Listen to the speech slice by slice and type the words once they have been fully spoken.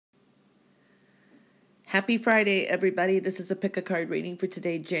Happy Friday, everybody. This is a pick a card reading for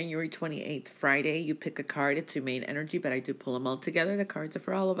today, January 28th, Friday. You pick a card. It's your main energy, but I do pull them all together. The cards are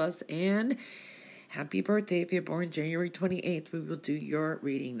for all of us. And happy birthday if you're born January 28th. We will do your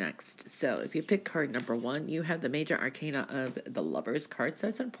reading next. So if you pick card number 1, you have the major arcana of the Lover's card. So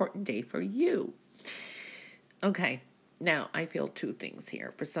it's an important day for you. Okay. Now, I feel two things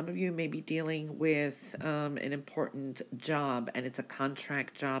here. For some of you, may be dealing with an important job, and it's a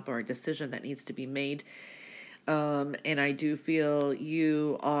contract job or a decision that needs to be made. And I do feel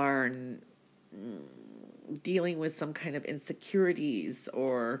you are dealing with some kind of insecurities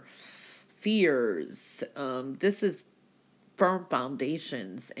or fears. This is firm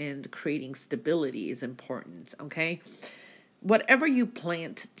foundations, and creating stability is important, okay? Whatever you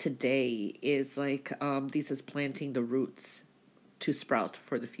plant today is like, this is planting the roots to sprout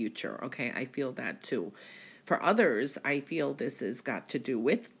for the future. Okay, I feel that too. For others, I feel this has got to do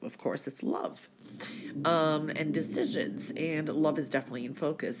with, of course, it's love, and decisions. And love is definitely in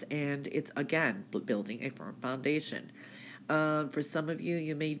focus. And it's, again, building a firm foundation. For some of you,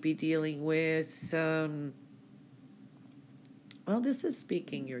 you may be dealing with, well, this is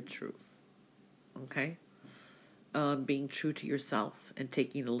speaking your truth. Okay? Being true to yourself and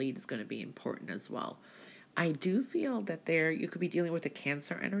taking the lead is going to be important as well. I do feel that you could be dealing with a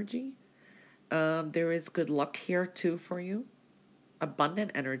Cancer energy. There is good luck here too for you.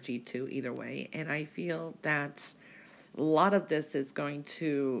 Abundant energy too, either way. And I feel that a lot of this is going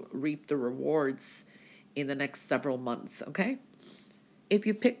to reap the rewards in the next several months, okay? If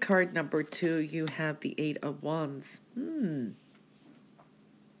you pick card number 2, you have the 8 of Wands.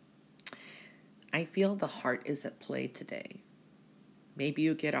 I feel the heart is at play today. Maybe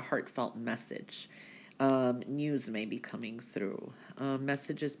you get a heartfelt message. News may be coming through.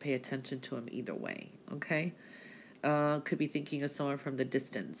 Messages, pay attention to them either way, okay? Could be thinking of someone from the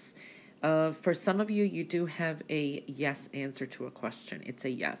distance. For some of you, you do have a yes answer to a question. It's a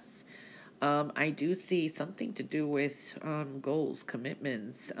yes. I do see something to do with goals,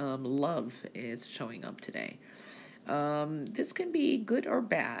 commitments, love is showing up today. This can be good or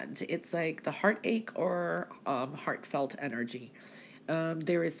bad. It's like the heartache or heartfelt energy.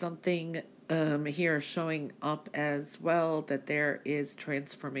 There is something here showing up as well, that there is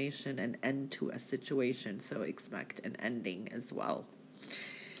transformation and end to a situation. So expect an ending as well.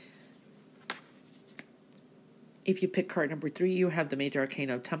 If you pick card number 3, you have the major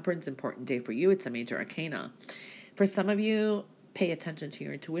arcana of Temperance. Important day for you. It's a major arcana. For some of you, pay attention to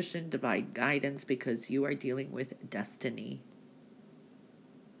your intuition, divine guidance, because you are dealing with destiny.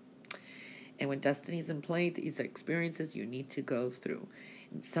 And when destiny is in play, these are experiences you need to go through.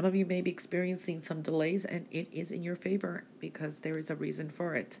 Some of you may be experiencing some delays, and it is in your favor because there is a reason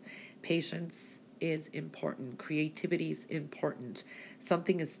for it. Patience is important. Creativity is important.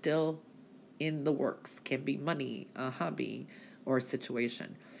 Something is still in the works. Can be money, a hobby, or a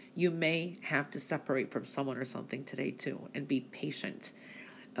situation. You may have to separate from someone or something today too, and be patient.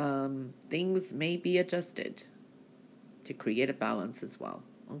 Things may be adjusted to create a balance as well.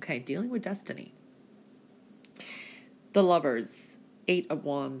 Okay, dealing with destiny. The Lovers, 8 of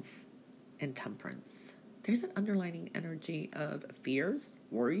Wands, and Temperance. There's an underlining energy of fears,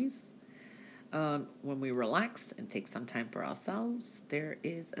 worries. When we relax and take some time for ourselves, there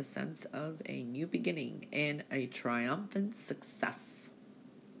is a sense of a new beginning and a triumphant success.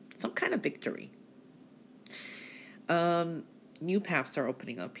 Some kind of victory. New paths are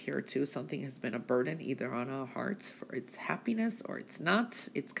opening up here too. Something has been a burden either on our hearts for its happiness or it's not.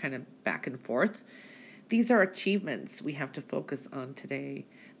 It's kind of back and forth. These are achievements we have to focus on today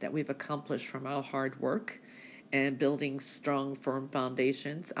that we've accomplished from our hard work and building strong, firm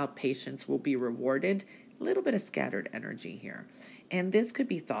foundations. Our patience will be rewarded. A little bit of scattered energy here. And this could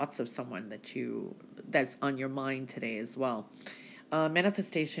be thoughts of someone that's on your mind today as well.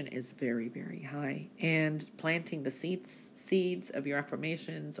 Manifestation is very, very high, and planting the seeds of your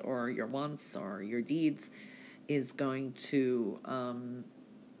affirmations or your wants or your deeds is going to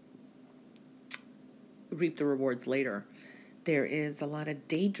reap the rewards later. There is a lot of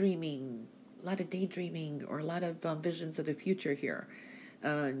daydreaming or a lot of visions of the future here.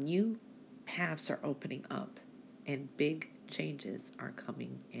 New paths are opening up and big changes are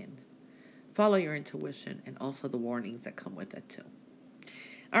coming in. Follow your intuition and also the warnings that come with it too.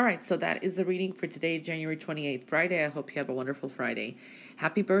 All right, so that is the reading for today, January 28th, Friday. I hope you have a wonderful Friday.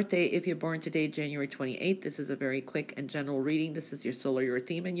 Happy birthday if you're born today, January 28th. This is a very quick and general reading. This is your solar year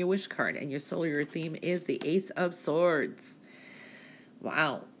theme and your wish card. And your solar year theme is the Ace of Swords.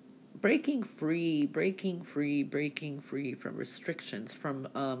 Wow. breaking free from restrictions,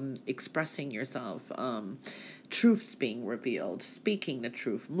 from expressing yourself, truths being revealed, speaking the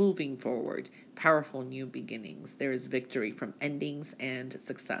truth, moving forward, powerful new beginnings. There is victory from endings and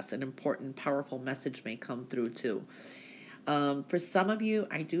success. An important, powerful message may come through too. For some of you,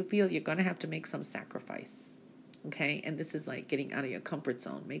 I do feel you're going to have to make some sacrifice. Okay, and this is like getting out of your comfort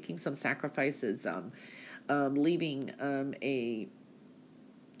zone, making some sacrifices, leaving a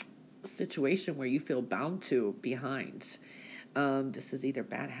situation where you feel bound to behind. This is either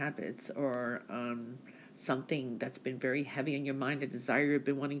bad habits or something that's been very heavy in your mind, a desire you've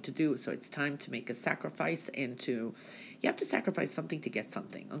been wanting to do. So it's time to make a sacrifice, and you have to sacrifice something to get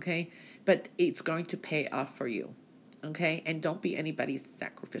something, okay? But it's going to pay off for you. Okay, and don't be anybody's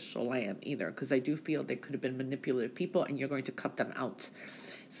sacrificial lamb either, because I do feel there could have been manipulative people and you're going to cut them out.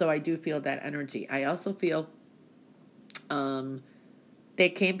 So I do feel that energy. I also feel there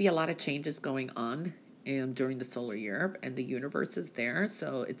can be a lot of changes going on during the solar year, and the universe is there,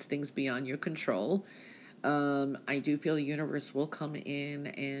 so it's things beyond your control. I do feel the universe will come in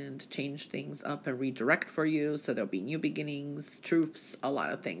and change things up and redirect for you, so there'll be new beginnings, truths, a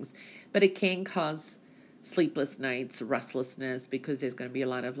lot of things. But it can cause sleepless nights, restlessness, because there's going to be a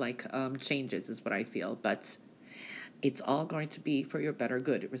lot of changes is what I feel. But it's all going to be for your better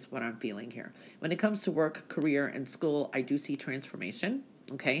good is what I'm feeling here. When it comes to work, career, and school, I do see transformation.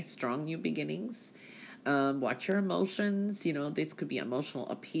 Okay, strong new beginnings. Watch your emotions. This could be emotional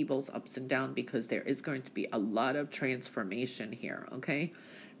upheavals, ups and downs, because there is going to be a lot of transformation here, okay?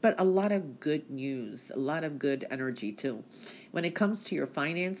 But a lot of good news, a lot of good energy too. When it comes to your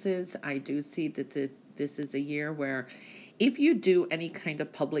finances, I do see that this is a year where if you do any kind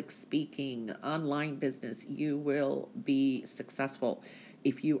of public speaking, online business, you will be successful.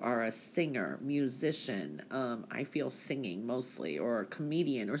 If you are a singer, musician, I feel singing mostly, or a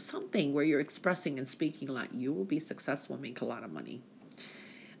comedian or something where you're expressing and speaking a lot, you will be successful and make a lot of money.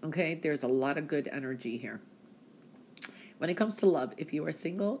 Okay, there's a lot of good energy here. When it comes to love, if you are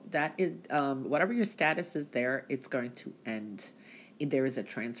single, that is whatever your status is there, it's going to end. There is a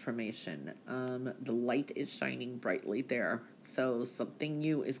transformation. The light is shining brightly there. So something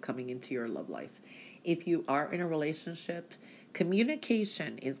new is coming into your love life. If you are in a relationship,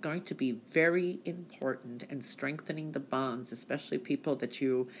 communication is going to be very important in strengthening the bonds, especially people that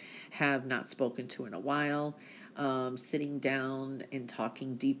you have not spoken to in a while. Sitting down and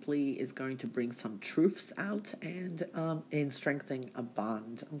talking deeply is going to bring some truths out and in strengthening a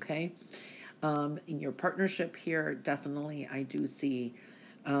bond, okay? In your partnership here, definitely I do see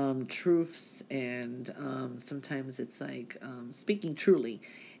truths, and sometimes it's like speaking truly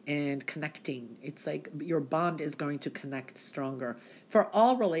and connecting. It's like your bond is going to connect stronger. For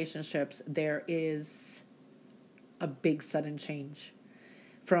all relationships, there is a big sudden change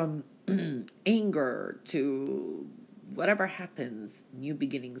from anger to whatever happens. New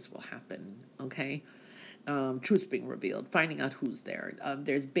beginnings will happen, okay? Truths being revealed, finding out who's there.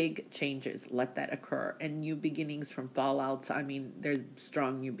 There's big changes. Let that occur. And new beginnings from fallouts. I mean, there's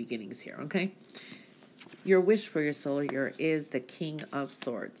strong new beginnings here, okay? Your wish for your soul here is the King of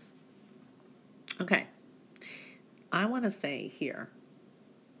Swords. Okay. I want to say here,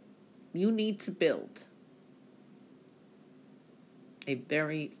 you need to build a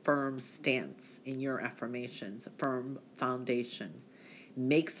very firm stance in your affirmations, a firm foundation.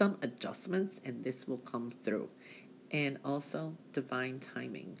 Make some adjustments and this will come through. And also, divine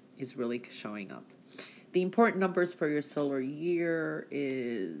timing is really showing up. The important numbers for your solar year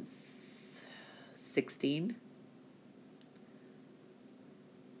is 16,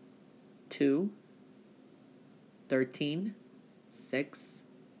 2, 13, 6,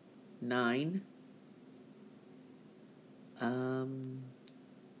 9,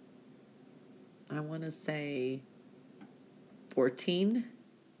 I want to say 14.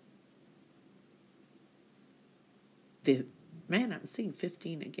 Man, I'm seeing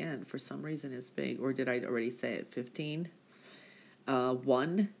 15 again. For some reason it's big. Or did I already say it? 15.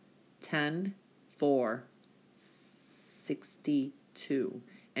 1, 10, 4, 62,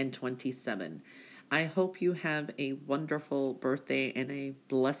 and 27. I hope you have a wonderful birthday and a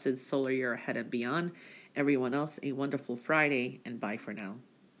blessed solar year ahead and beyond. Everyone else, a wonderful Friday, and bye for now.